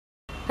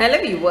Hello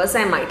viewers,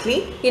 I am Maitli.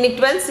 In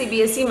 12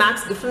 Cbse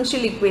Max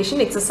Differential Equation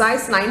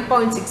exercise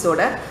 9.6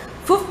 oda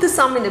fifth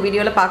sum in the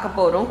video la paaka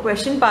porom.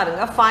 Question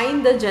parunga,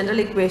 find the general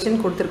equation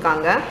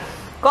kuduthirukanga.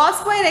 Cos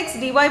square x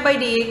dy by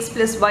dx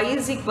plus y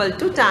is equal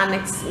to tan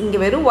x.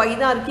 Inga veru y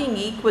da irukku,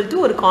 inga equal to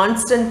ஒரு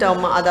constant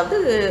term,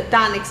 adavadhu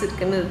tan x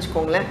irukku nu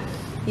vechukonga.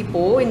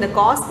 இப்போ இந்த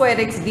cos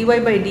square x dy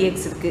by dx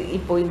இருக்கு.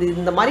 இப்போ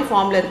இந்த மாதிரி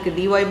ஃபார்ம்ல இருக்கு,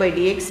 dy by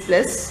dx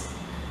plus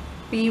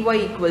py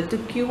equal to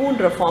q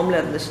ன்ற ஃபார்ம்ல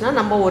இருந்துச்சுனா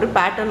நம்ம ஒரு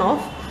பேட்டர்ன்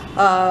ஆஃப்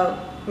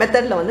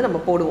மெத்தட்ல வந்து நம்ம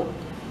போடுவோம்.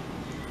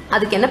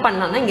 அதுக்கு என்ன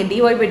பண்ணலாம்னா இங்க dy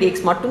by dx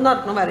மட்டும் தான்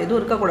இருக்கணும், வேற எதுவும்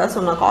இருக்க கூடாது.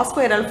 சோ நான் cos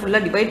square ஆல் ஃபுல்லா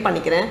டிவைட்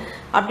பண்ணிக்கிறேன்.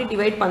 அப்படி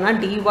டிவைட் பண்ணா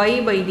dy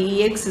by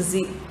dx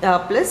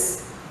plus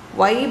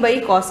y by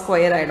cos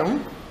square ஆயிடும்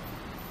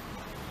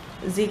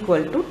is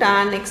equal to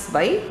tan x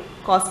by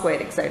cos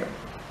square x ஆயிடும்.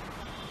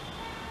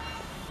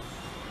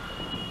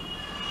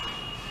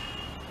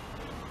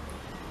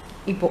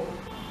 இப்போ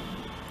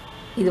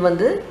இது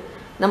வந்து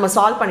நம்ம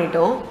சால்வ்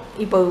பண்ணிட்டோம்.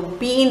 இப்போ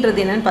p ன்றது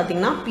என்னன்னு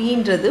பாத்தீங்கன்னா p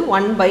ன்றது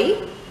 1 by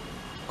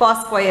cos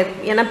square.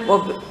 ஏனா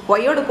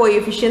y ஓட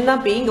கோஎஃபிஷியன்ட்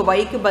தான் p. இங்க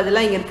y க்கு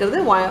பதிலா இங்க இருக்குது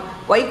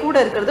y கூட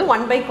இருக்குது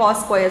 1 by cos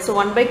square. So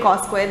 1 by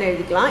cos square னு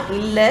எழுதிக்கலாம்,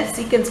 இல்ல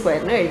secant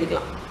square னு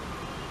எழுதிக்கலாம்.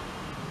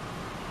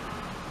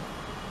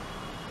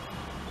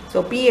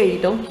 சோ p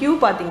எழுதிட்டோம். q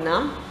பாத்தீங்கன்னா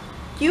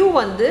q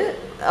வந்து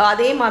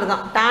அதே மாதிரி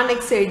தான் tan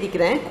x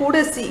எழுதிக்கிறேன், கூட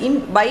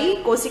by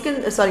cosecant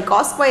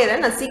cos square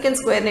நான் secant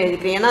square னு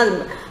எழுதிக்கிறேன். ஏனா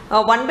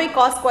 1 by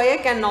cos square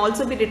can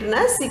also be written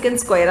as secant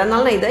square.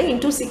 அதனால நான் இத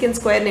into secant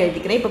square னு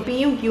எழுதிக்கிறேன். இப்போ p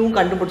யும் q யும்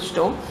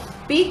கண்டுபிடிச்சிட்டோம்.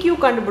 p q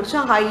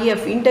கண்டுபிடிச்சா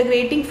if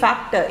integrating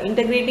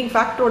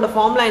factor ஓட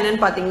ஃபார்முலா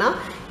என்னன்னு பாத்தீங்கன்னா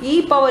e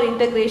power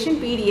integration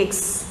p dx.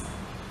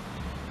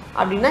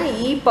 அப்படினா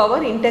e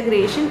power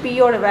integration p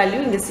ஓட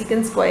வேல்யூ இங்க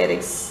secant square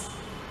x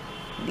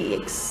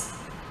dx.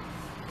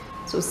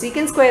 So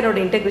secant square ஓட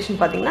integration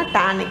பாத்தீங்கன்னா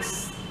tan x.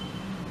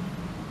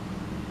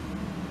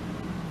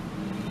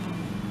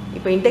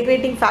 இப்போ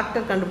integrating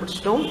factor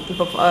கண்டுபிடிச்சிட்டோம்.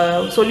 இப்போ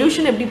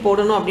சொல்யூஷன் எப்படி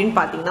போடணும் அப்படினு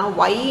பாத்தீங்கன்னா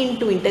y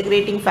into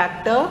integrating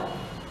factor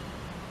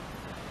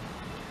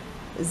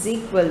is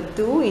equal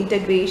to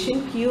integration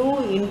q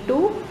into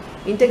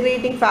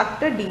integrating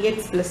factor dx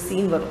plus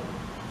c ன்னு வரும்.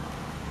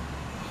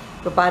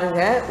 இப்போ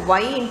பாருங்க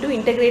y into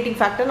integrating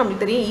factor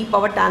நமக்கு தெரியும் e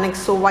power tan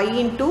x. So y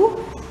into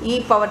e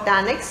power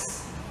tan x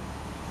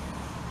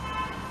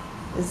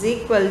is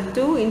equal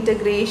to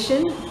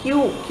integration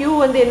q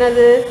வந்து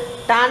என்னது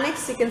tan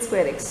x secant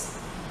square x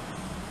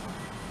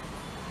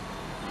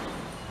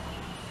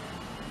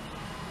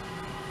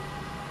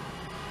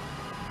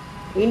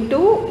into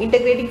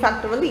integrating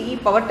factor வந்து e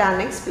power tan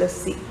x plus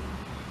c.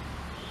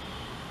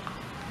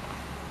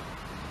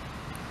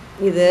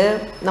 இது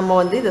நம்ம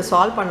வந்து இத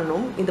solve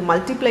பண்ணனும். இது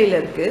மல்டிப்ளைல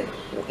இருக்கு,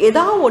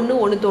 ஏதா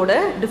ஒண்ணுத்தோட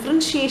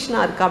டிஃபரன்ஷியேஷனா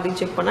இருக்கா அப்படி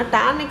செக் பண்ணா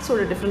tan x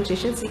ஓட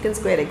டிஃபரன்ஷியேஷன் secant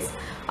square x.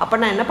 அப்ப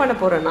நான் என்ன பண்ண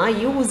போறேன்னா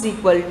u is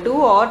equal to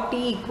or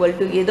t equal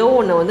to ஏதோ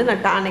ஒண்ணு வந்து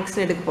நான் tan x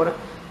னு எடுக்க போறேன்.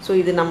 சோ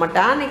இது நம்ம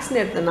tan x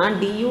னு எடுத்தனா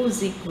du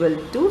is equal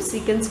to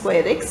secant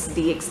square x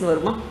dx னு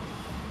வருமா.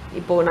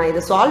 இப்போ நான்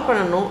இத சால்வ்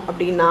பண்ணனும்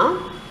அப்படினா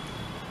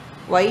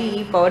y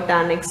e power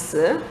tan x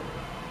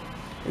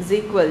is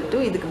equal to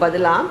இதுக்கு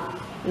பதிலா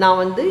நான்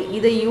வந்து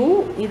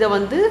இத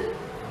வந்து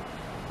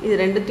இது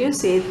ரெண்டுத்தையும்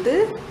சேர்த்து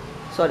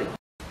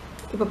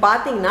இப்போ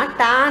பாத்தீங்கன்னா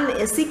tan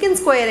secant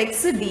square x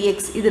dx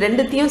இது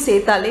ரெண்டுத்தையும்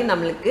சேர்த்தாலே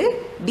நமக்கு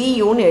du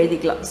ன்னு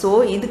எழுதிக்கலாம். சோ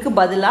இதுக்கு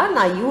பதிலா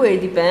நான் u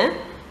எழுதிப்பேன்,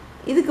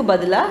 இதுக்கு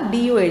பதிலா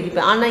du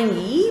எழுதிப்பேன். ஆனா இங்க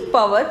e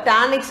power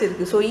tan x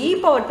இருக்கு. So e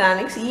power tan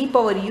x e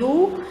power u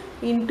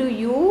into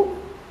u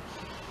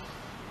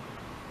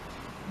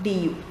du.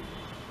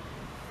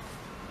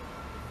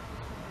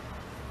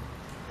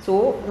 So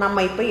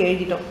நம்ம இப்போ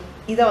எழுதிட்டோம்.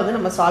 இத வந்து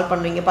நம்ம சால்வ்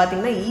பண்ணுவீங்க.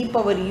 பாத்தீங்கன்னா e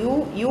power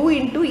u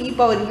into e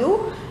power u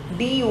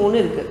du ன்னு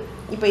இருக்கு.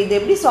 இப்போ இது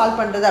எப்படி சால்வ்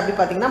பண்றது அப்படி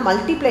பாத்தீங்கன்னா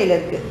மல்டிப்ளைல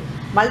இருக்கு.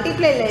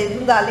 மல்டிப்ளைல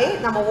இருந்தாலே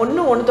நம்ம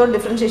ஒண்ணுத்தோட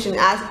டிஃபரன்ஷியேஷன்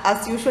as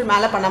usual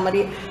மேல பண்ண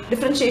மாதிரி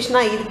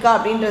டிஃபரன்ஷியேஷனா இருக்கா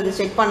அப்படின்றது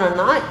செக்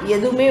பண்ணனும்னா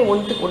எதுவுமே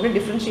ஒண்ணுக்கு ஒண்ணு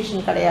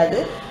டிஃபரன்ஷியேஷன் கிடையாது.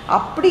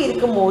 அப்படி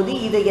இருக்கும்போது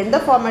இத எந்த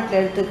ஃபார்மட்ல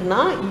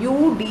எடுத்துக்கனா u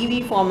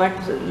dv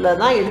ஃபார்மட்ல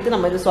தான் எடுத்து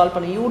நம்ம இத சால்வ்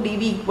பண்ணனும். u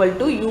dv equal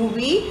to uv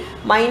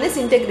minus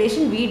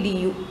integration v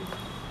du.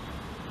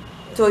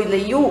 So இதுல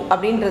u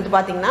அப்படின்றது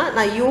பாத்தீங்கன்னா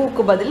நான் u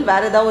க்கு பதில்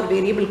வேற ஏதாவது ஒரு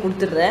வேரியபிள்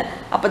கொடுத்துறேன்,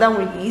 அப்பதான்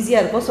உங்களுக்கு ஈஸியா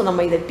இருக்கும். சோ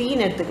நம்ம இத t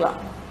ன்னு எடுத்துக்கலாம்.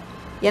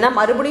 ஏனா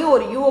மறுபடியும்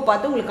ஒரு u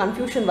பார்த்து உங்களுக்கு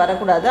கன்ஃபியூஷன்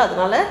வரக்கூடாது,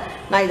 அதனால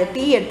நான் இத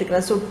t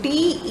எடுத்துக்கிறேன். So t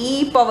e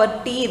power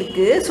t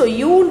இருக்கு. சோ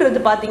u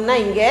ன்றது பாத்தீங்கன்னா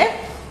இங்க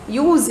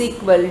u is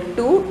equal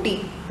to t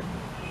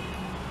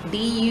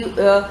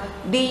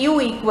du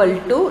equal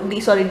to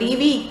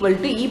dv equal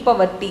to e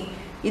power t.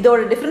 இதோட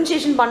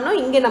டிஃபரன்ஷியேஷன் பண்ணோம்,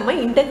 இங்க நம்ம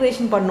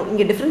இன்டகிரேஷன் பண்ணோம்.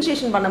 இங்க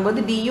டிஃபரன்ஷியேஷன்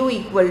பண்ணும்போது du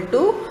equal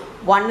to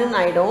 1 ன்னு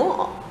ஆயிடும்,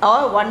 or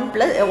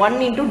 1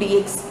 into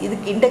dx.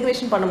 இதுக்கு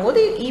இன்டகிரேஷன்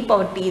பண்ணும்போது e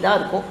power t தான்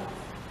இருக்கும்.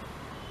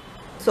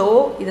 சோ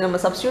இத நம்ம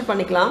சப்ஸ்டிட்யூட்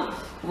பண்ணிக்கலாம்.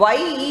 y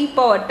e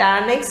power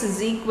tan x is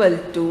equal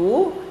to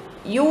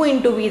u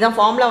into v தான்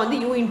ஃபார்முலா வந்து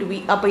u into v.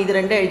 அப்ப இது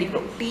ரெண்டும்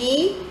எழுதிக்கிறோம். t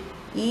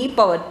e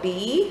power t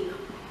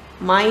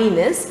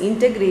minus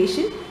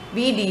integration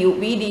v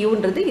du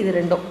ன்றது இது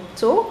ரெண்டும்.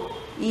 So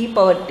e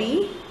power t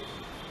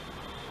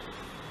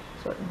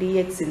so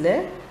dx இல்ல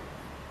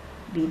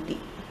dt.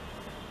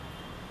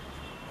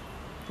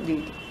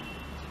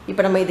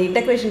 இப்போ நம்ம இதை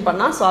இன்டகிரேஷன்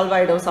பண்ணால் சால்வ்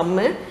ஆகிடும்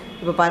சம்மு.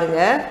 இப்போ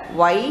பாருங்கள்,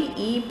 y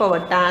e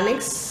power tan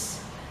x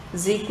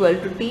is equal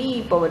to t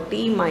e power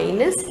t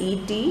minus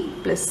et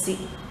plus c.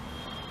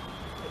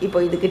 இப்போ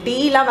இதுக்கு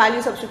டீலாம்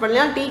வேல்யூ சப்ஸ்டியூட்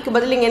பண்ணலாம். டீக்கு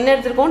பதில் இங்கே என்ன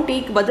எடுத்திருக்கோம்?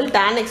 டீக்கு பதில்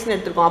tan xன்னு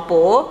எடுத்திருக்கோம்.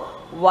 அப்போது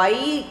y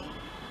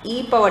e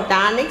power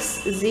tan x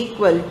is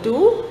equal to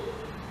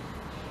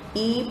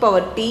e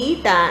power t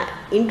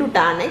into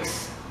tan x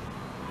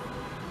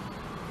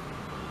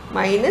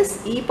minus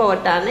e power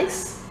tan x.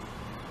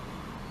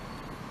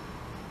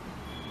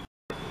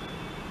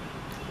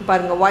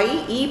 பாருங்க, y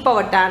e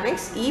power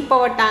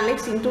tan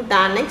x into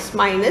tan x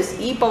minus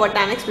e power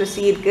tan x plus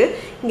c இருக்கு.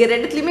 இங்கே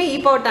ரெண்டுத்துலையுமே e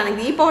power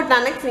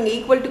tan x நீங்கள்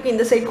equal டுக்கு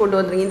இந்த side கொண்டு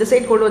வந்துடுங்க. இந்த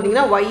side கொண்டு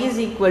வந்தீங்கன்னா y is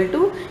equal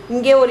to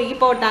இங்கே ஒரு e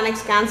power tan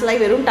x cancel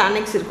ஆகி வெறும் tan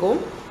x இருக்கும்.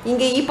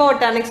 இங்கே e power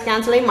tan x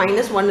cancel ஆகி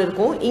 -1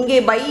 இருக்கும். இங்கே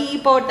by e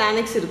power tan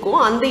x இருக்கும்.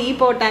 அந்த e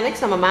power tan x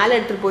நம்ம மேலே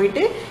எடுத்துகிட்டு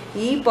போயிட்டு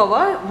e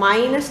power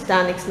minus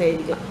tan xன்னு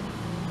எழுதிக்கலாம்.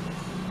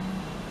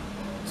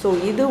 ஸோ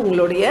இது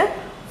உங்களுடைய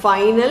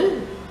final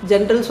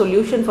general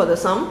solution for the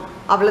some.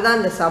 அவ்வளோதான்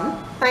இந்த சம்.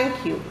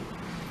 தேங்க்யூ.